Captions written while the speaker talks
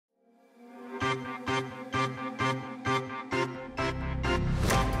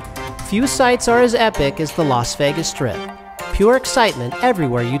Few sights are as epic as the Las Vegas Strip. Pure excitement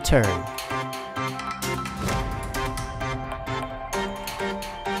everywhere you turn.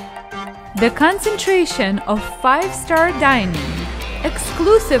 The concentration of five-star dining,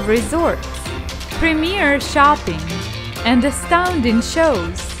 exclusive resorts, premier shopping, and astounding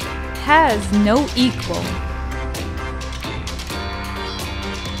shows has no equal.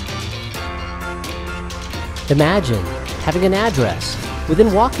 Imagine having an address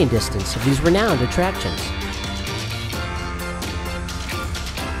within walking distance of these renowned attractions.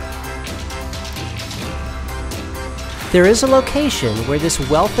 There is a location where this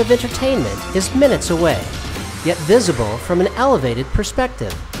wealth of entertainment is minutes away, yet visible from an elevated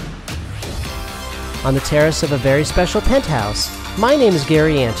perspective. On the terrace of a very special penthouse, my name is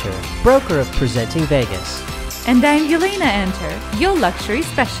Gary Anter, broker of Presenting Vegas. And I'm Yelena Anter, your luxury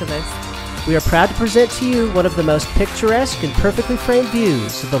specialist. We are proud to present to you one of the most picturesque and perfectly framed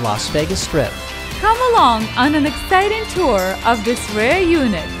views of the Las Vegas Strip. Come along on an exciting tour of this rare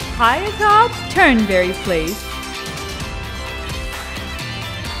unit, high atop Turnberry Place.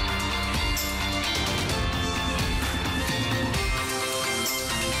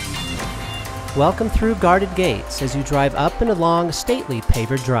 Welcome through guarded gates as you drive up and along a stately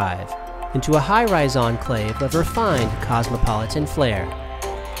pavered drive into a high-rise enclave of refined cosmopolitan flair.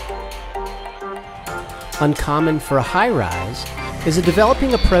 Uncommon for a high-rise is a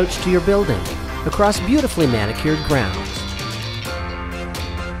developing approach to your building across beautifully manicured grounds.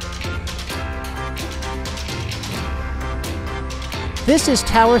 This is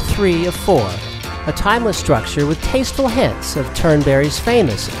Tower 3 of 4, a timeless structure with tasteful hints of Turnberry's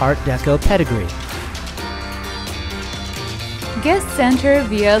famous Art Deco pedigree. Guests enter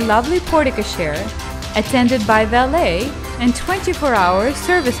via lovely porte-cochere, attended by valet and 24-hour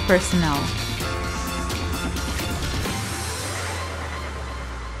service personnel.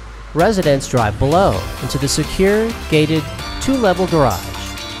 Residents drive below into the secure, gated, two-level garage.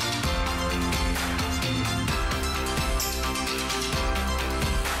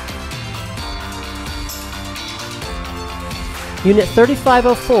 Unit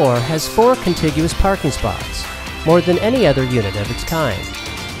 3504 has 4 contiguous parking spots, more than any other unit of its kind.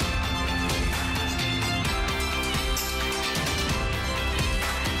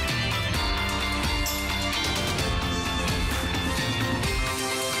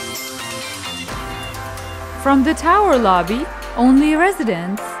 From the tower lobby, only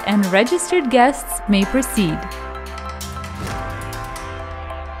residents and registered guests may proceed.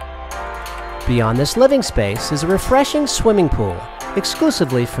 Beyond this living space is a refreshing swimming pool,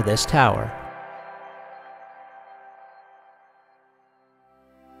 exclusively for this tower.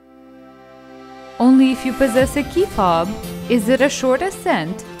 Only if you possess a key fob is it a short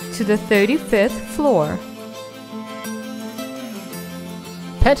ascent to the 35th floor.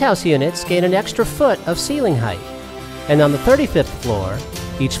 Penthouse units gain an extra foot of ceiling height, and on the 35th floor,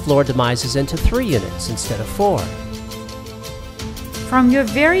 each floor demises into 3 units instead of 4. From your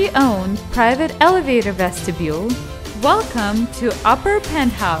very own private elevator vestibule, welcome to Upper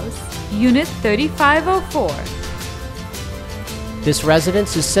Penthouse, Unit 3504. This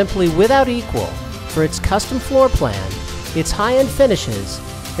residence is simply without equal for its custom floor plan, its high-end finishes,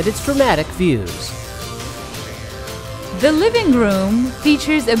 and its dramatic views. The living room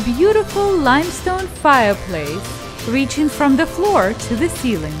features a beautiful limestone fireplace reaching from the floor to the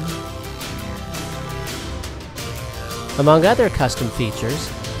ceiling. Among other custom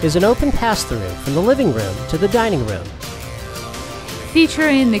features is an open pass-through from the living room to the dining room.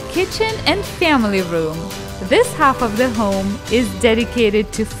 Featuring the kitchen and family room, this half of the home is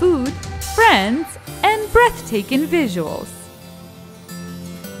dedicated to food, friends, and breathtaking visuals.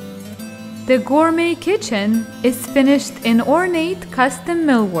 The gourmet kitchen is finished in ornate custom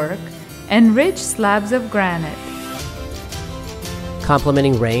millwork and rich slabs of granite.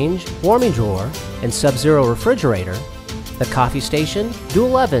 Complementing range, warming drawer, and sub-zero refrigerator, the coffee station,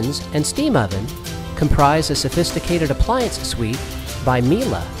 dual ovens, and steam oven comprise a sophisticated appliance suite by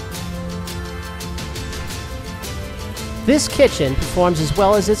Miele. This kitchen performs as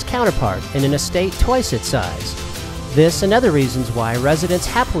well as its counterpart in an estate twice its size. This and other reasons why residents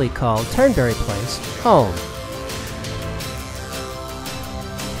happily call Turnberry Place home.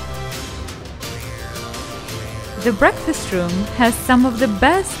 The breakfast room has some of the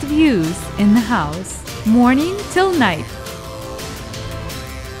best views in the house, morning till night.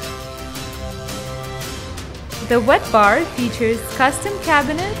 The wet bar features custom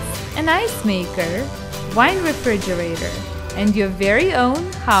cabinets, an ice maker, wine refrigerator, and your very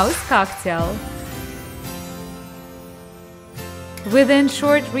own house cocktail. Within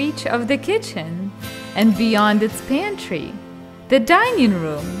short reach of the kitchen and beyond its pantry, the dining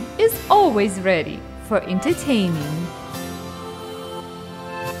room is always ready for entertaining.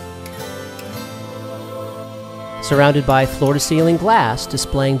 Surrounded by floor-to-ceiling glass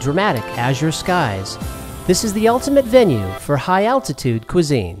displaying dramatic azure skies, this is the ultimate venue for high-altitude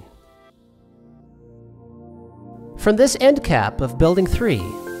cuisine. From this end cap of Building 3,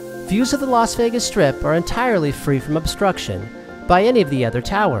 views of the Las Vegas Strip are entirely free from obstruction by any of the other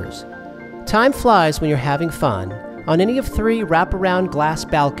towers. Time flies when you're having fun on any of 3 wraparound glass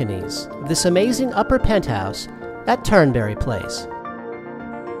balconies of this amazing upper penthouse at Turnberry Place.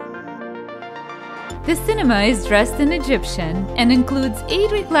 The cinema is dressed in Egyptian and includes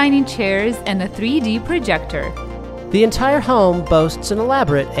 8 reclining chairs and a 3D projector. The entire home boasts an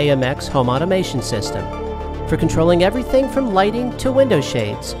elaborate AMX home automation system for controlling everything from lighting to window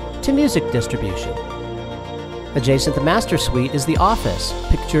shades to music distribution. Adjacent the master suite is the office,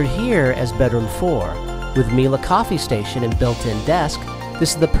 pictured here as bedroom 4. With Mila coffee station and built-in desk,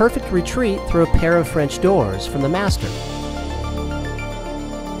 this is the perfect retreat through a pair of French doors from the master.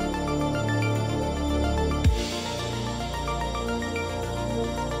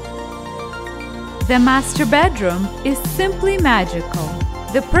 The master bedroom is simply magical,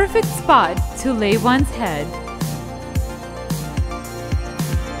 the perfect spot to lay one's head.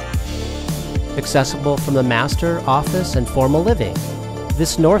 Accessible from the master, office, and formal living,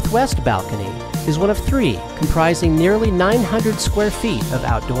 this northwest balcony is one of 3 comprising nearly 900 square feet of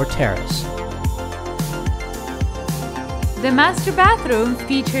outdoor terrace. The master bathroom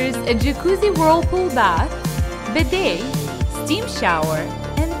features a jacuzzi whirlpool bath, bidet, steam shower,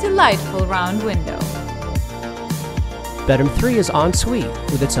 and delightful round window. Bedroom 3 is ensuite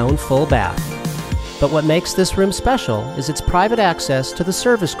with its own full bath. But what makes this room special is its private access to the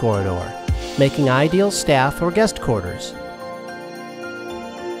service corridor, making ideal staff or guest quarters.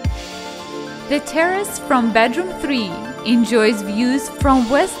 The terrace from bedroom 3 enjoys views from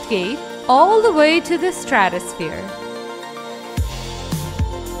Westgate all the way to the stratosphere.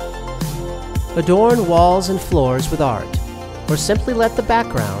 Adorn walls and floors with art, or simply let the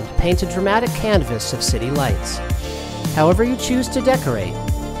background paint a dramatic canvas of city lights. However you choose to decorate,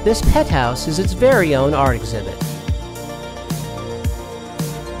 this penthouse is its very own art exhibit.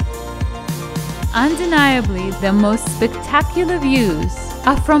 Undeniably, the most spectacular views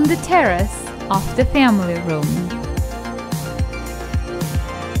are from the terrace of the family room.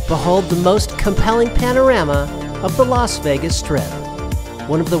 Behold the most compelling panorama of the Las Vegas Strip,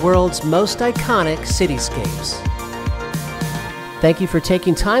 one of the world's most iconic cityscapes. Thank you for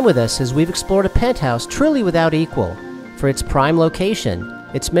taking time with us as we've explored a penthouse truly without equal for its prime location,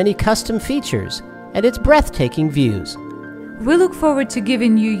 its many custom features, and its breathtaking views. We look forward to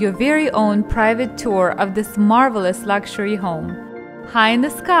giving you your very own private tour of this marvelous luxury home, high in the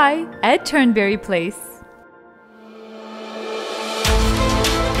sky at Turnberry Place.